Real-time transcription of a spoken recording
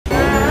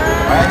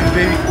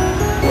baby.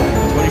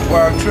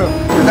 24-hour trip.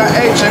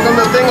 Hey, check on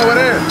the thing over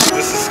there.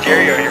 This is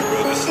scary out here,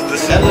 bro.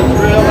 That looks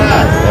real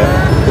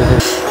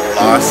nice.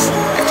 Lost. I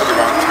took a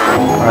wrong turn.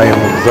 I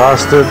am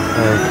exhausted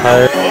and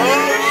tired.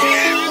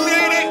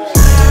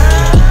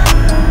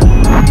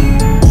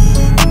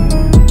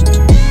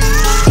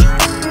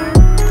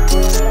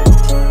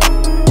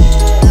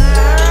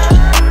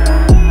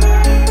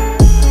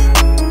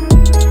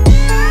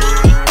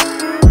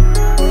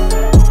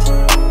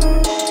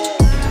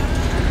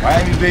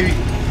 Miami, baby.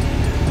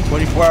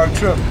 24-hour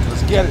trip.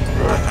 Let's get it.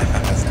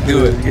 Let's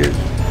do it. Get it.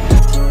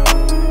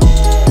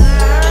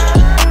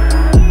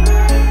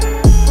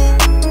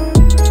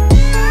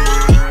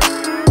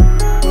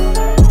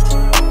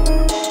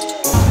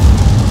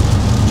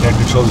 Can't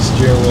control the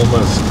steering wheel,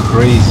 man. It's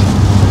crazy.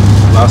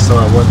 Last time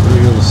I went through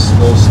here was a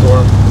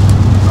snowstorm.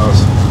 I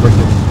was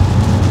freaking,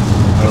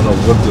 I don't know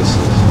what this is.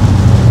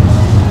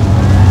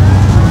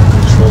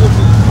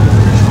 Uncontrollable.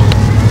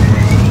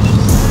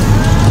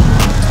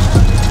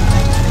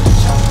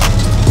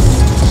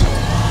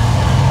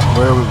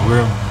 We're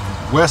in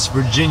West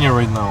Virginia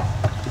right now.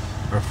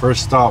 Our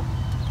first stop.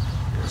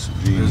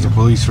 There's the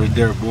police right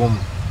there. Boom.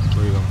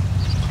 Look at them.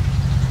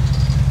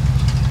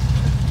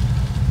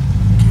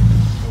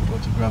 We're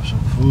about to grab some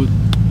food.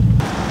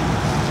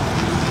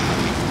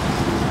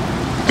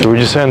 So we're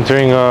just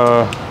entering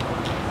a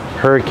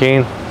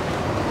hurricane.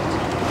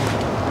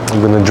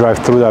 I'm gonna drive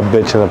through that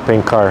bitch in a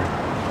pink car.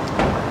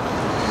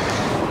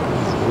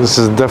 This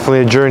is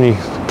definitely a journey.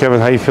 Kevin,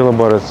 how you feel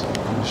about it?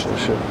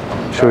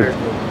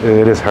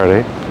 It is hard,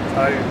 eh?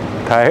 Tired.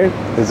 Tired?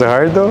 Is it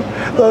hard though?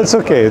 No, it's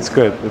okay. It's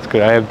good. It's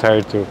good. I am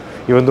tired too.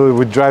 Even though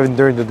we're driving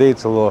during the day,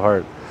 it's a little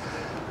hard.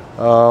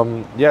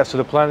 Yeah, so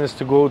the plan is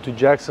to go to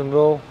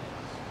Jacksonville,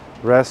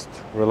 rest,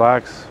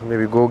 relax,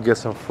 maybe go get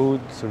some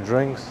food, some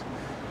drinks.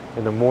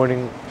 In the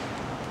morning,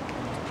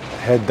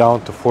 head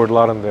down to Fort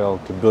Lauderdale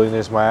to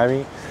Billionaires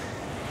Miami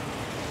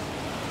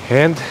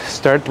and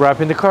start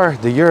wrapping the car,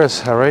 the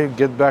Urus. All right,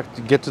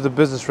 get to the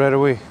business right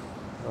away.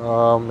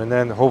 And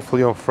then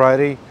hopefully on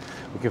Friday,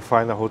 we can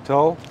find a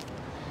hotel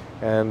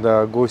and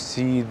go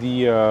see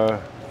the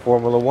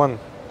Formula One.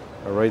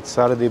 All right,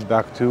 Saturday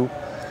back to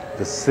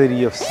the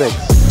City of Six.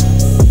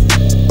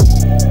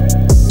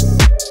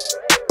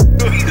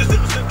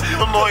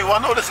 You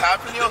wanna know what's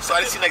happening, yo? So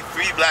I just seen like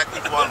 3 black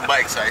people on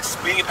bikes, right?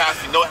 Speeding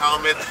past me, no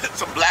helmet,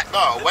 some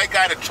a white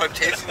guy in a truck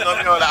chasing them,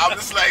 you know, like, I'm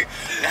just like,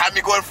 they had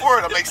me going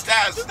forward. I'm like,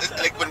 Stas,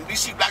 like when we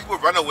see black people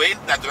run away in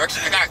that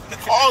direction, I gotta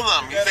call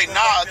them. He's like,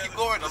 nah, keep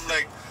going. I'm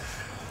like,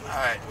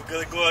 alright. We're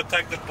gonna go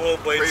attack the bull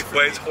by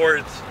its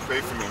horns. Pray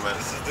for me, man.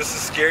 This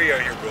is scary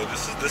out here, bro.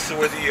 This is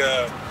where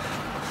the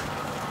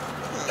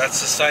that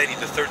society,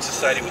 the third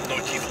society with no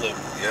teeth live.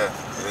 Yeah,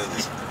 it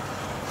is.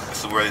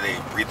 This is where they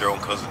breed their own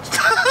cousins.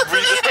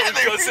 Breed their own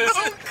cousins.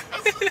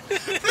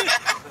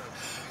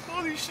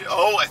 Holy shit.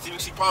 Oh, I think we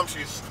see palm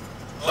trees.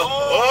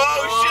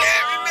 Oh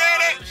shit, we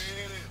made it!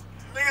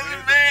 Niggas, we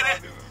made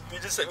it!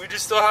 We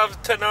just still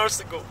have 10 hours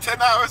to go.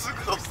 10 hours to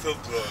go. Still,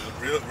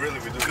 really,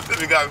 we do. Good thing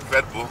we got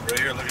Red Bull. Right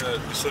here, look at that.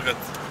 We still got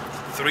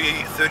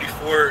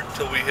 3:34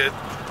 till we hit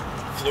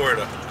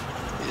Florida.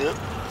 Yep.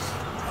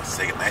 Let's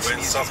take it nice and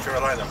easy. South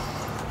Carolina.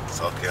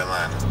 South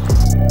Carolina.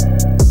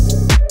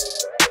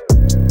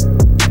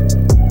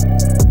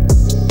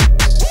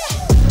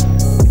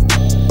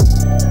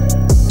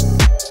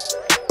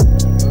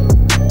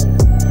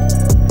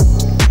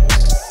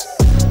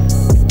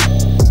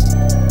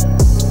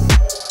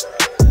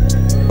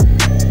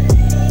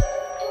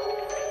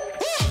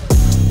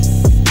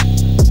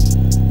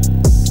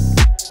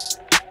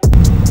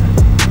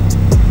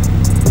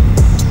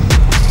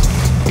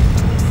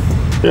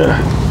 Yeah.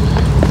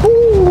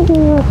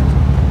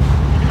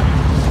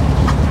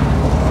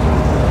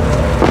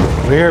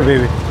 We're here,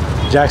 baby.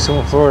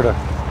 Jacksonville, Florida.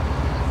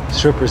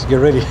 Strippers, get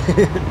ready.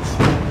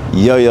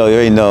 Yo, you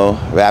already know,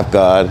 Rap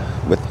God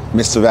with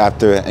Mr.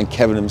 Raptor and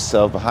Kevin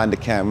himself behind the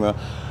camera.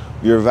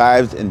 We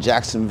arrived in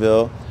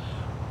Jacksonville.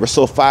 We're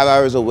still 5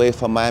 hours away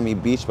from Miami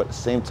Beach, but at the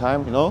same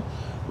time, you know,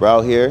 we're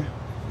out here.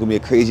 It's gonna be a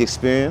crazy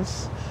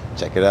experience.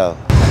 Check it out.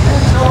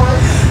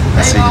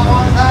 That's it, you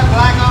know.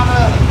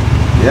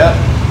 Yep.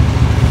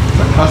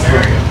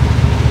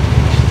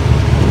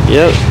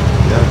 Yep.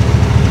 Yeah.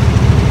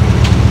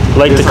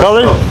 Like the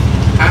color?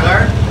 I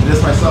learned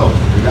this myself.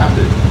 We wrapped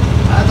it.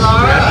 That's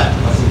alright.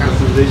 That's some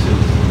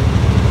customizations.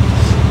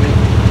 We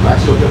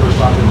actually okay for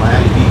shop in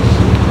Miami Beach.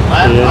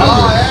 Yeah.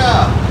 Oh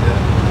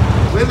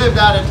yeah. We live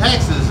down in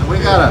Texas and we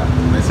got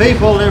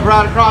people live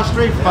right across the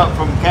street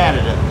from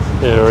Canada.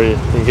 Yeah, how are you?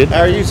 You good?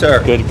 How are you, sir?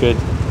 Good, good.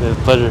 Yeah,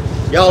 pleasure.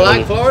 Y'all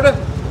like Florida?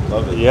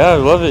 Love it. Yeah, I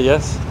love it,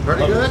 yes.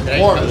 Pretty good?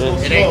 Warm.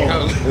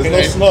 There's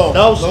no snow.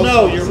 No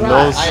snow, you're No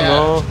right.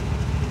 snow.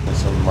 And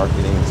some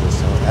marketing and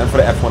stuff. And for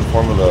the F1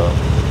 Formula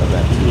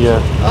event. Yeah.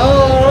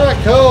 Oh, all right,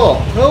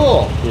 cool.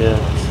 Yeah.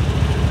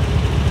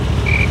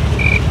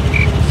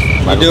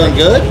 You doing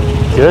good?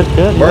 Good.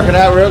 Working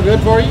out real good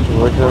for you?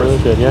 Working out really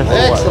good, yeah.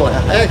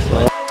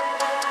 Excellent.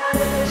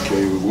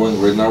 Okay,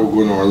 right now we're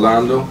going to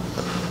Orlando.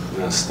 We're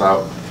gonna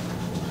stop,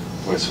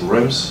 buy some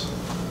rims,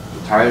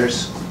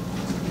 tires,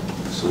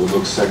 So we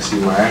look sexy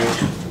in Miami.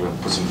 We're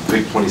gonna put some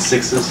big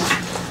 26s.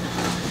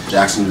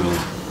 Jacksonville.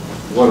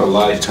 What a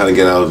life. Trying to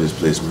get out of this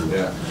place, man.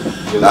 Yeah.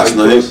 Last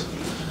night,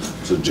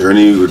 it's a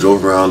journey. We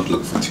drove around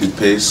looking for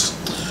toothpaste.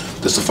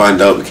 Just to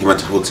find out, we came out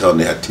to the hotel and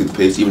they had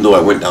toothpaste. Even though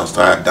I went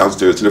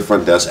downstairs to the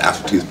front desk,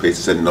 asked for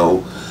toothpaste, they said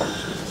no.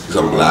 Because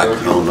I'm black.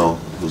 I don't know.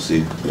 We'll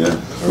see.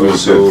 Yeah. Alright,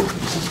 so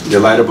they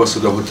lied about us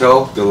at the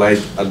hotel, they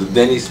lied at the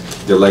Denny's,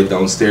 they lied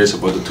downstairs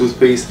about the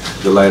toothpaste,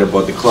 they lied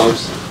about the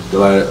clubs, they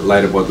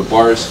lied about the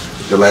bars,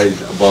 they lied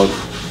about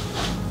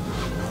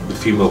the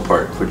female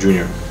part for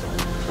Junior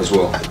as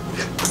well.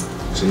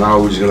 So now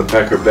we're just gonna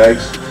pack our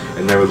bags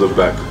and never look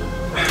back.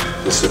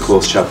 This is a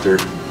closed chapter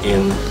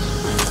in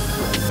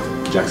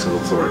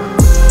Jacksonville, Florida.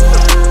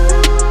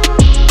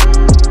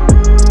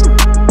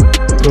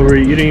 So we're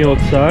eating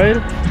outside.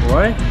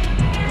 Why?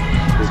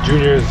 Because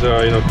Junior is,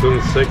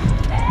 feeling sick,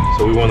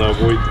 so we want to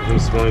avoid him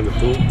smelling the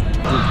food.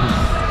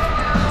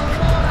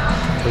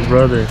 Hey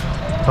brother,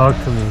 talk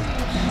to me.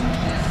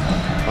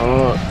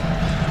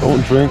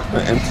 Don't drink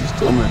an empty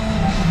stomach.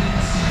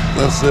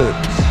 That's it.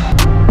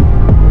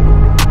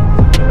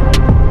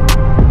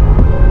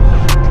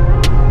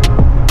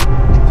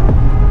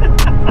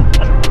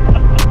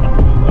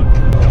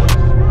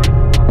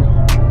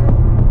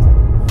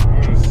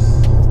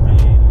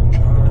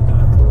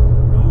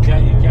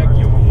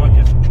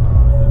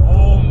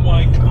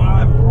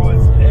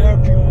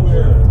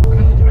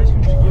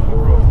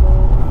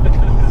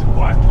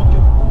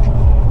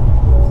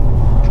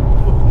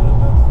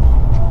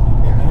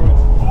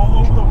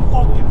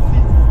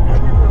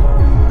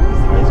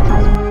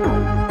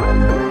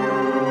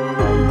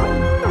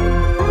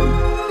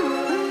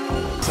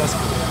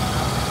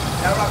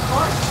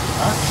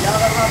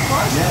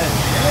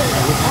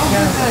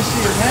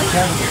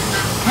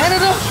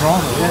 Canada?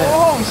 Toronto, yeah.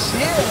 Oh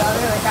shit,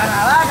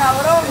 Canada,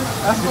 cabrón.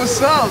 That's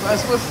what's up,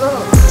 that's what's up.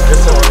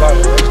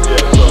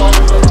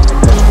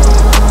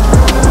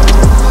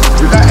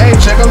 You got, hey,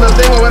 check on the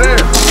thing over there.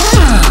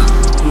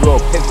 You go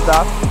pit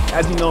stop.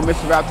 As you know,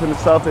 Mr. Raptor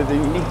himself is a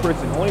unique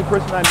person. Only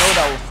person I know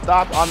that will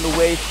stop on the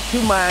way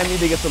to Miami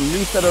to get some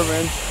new set of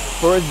rims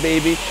for his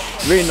baby.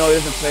 You already know he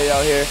doesn't play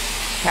out here.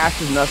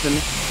 Cash is nothing.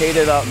 Paid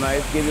it up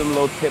nice. Give him a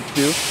little tip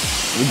too.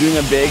 We're doing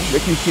a big.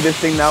 If you see this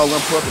thing now, we're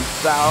gonna put up in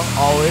style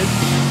always.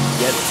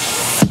 Get it.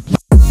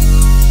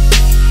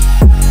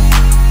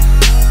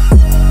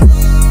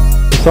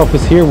 This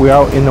office here, we're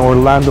out in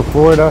Orlando,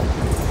 Florida.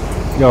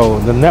 Yo,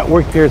 the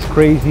network here is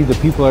crazy. The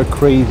people are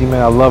crazy,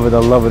 man. I love it. I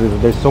love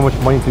it. There's so much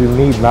money to be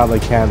made, not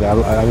like Canada.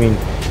 I mean,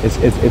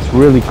 it's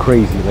really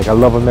crazy. Like, I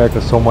love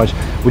America so much.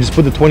 We just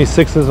put the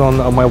 26s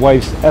on my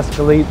wife's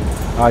Escalade.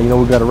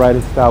 We got to ride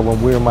in style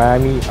when we're in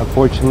Miami.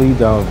 Unfortunately,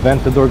 the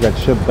Ventador got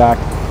shipped back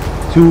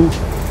to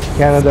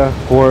Canada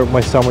for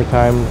my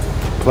summertime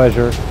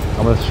pleasure.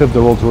 I'm gonna ship the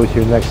Rolls Royce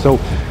here next. So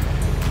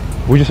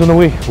we're just on the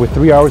way. We're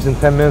 3 hours and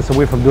 10 minutes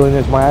away from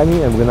Billionaires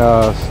Miami, and we're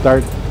gonna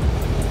start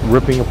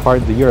ripping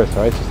apart the Urus.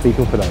 All right, so stay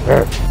tuned for that.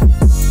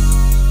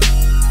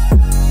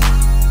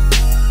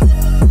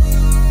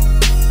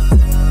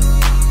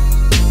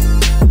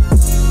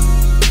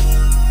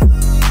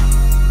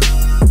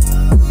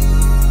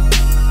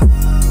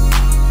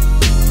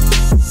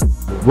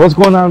 What's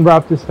going on,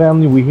 Wraptors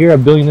family? We're here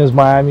at Billionaires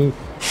Miami.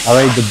 All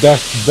right, the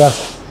best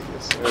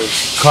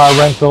car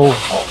rental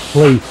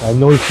place. I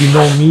know if you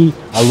know me,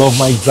 I love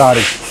my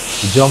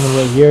exotics. The gentleman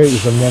right here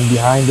is the man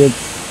behind it.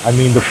 I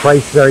mean, the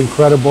prices are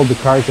incredible. The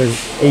cars are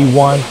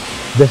A1.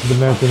 This is the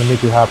man going to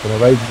make it happen, all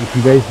right? If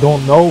you guys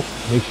don't know,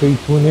 make sure you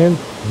tune in.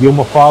 Give him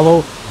a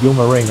follow, give him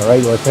a ring, all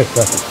right? Or a text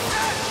message.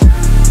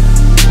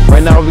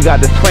 Right now we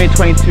got the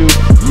 2022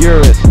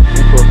 Urus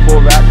for a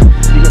full wrap.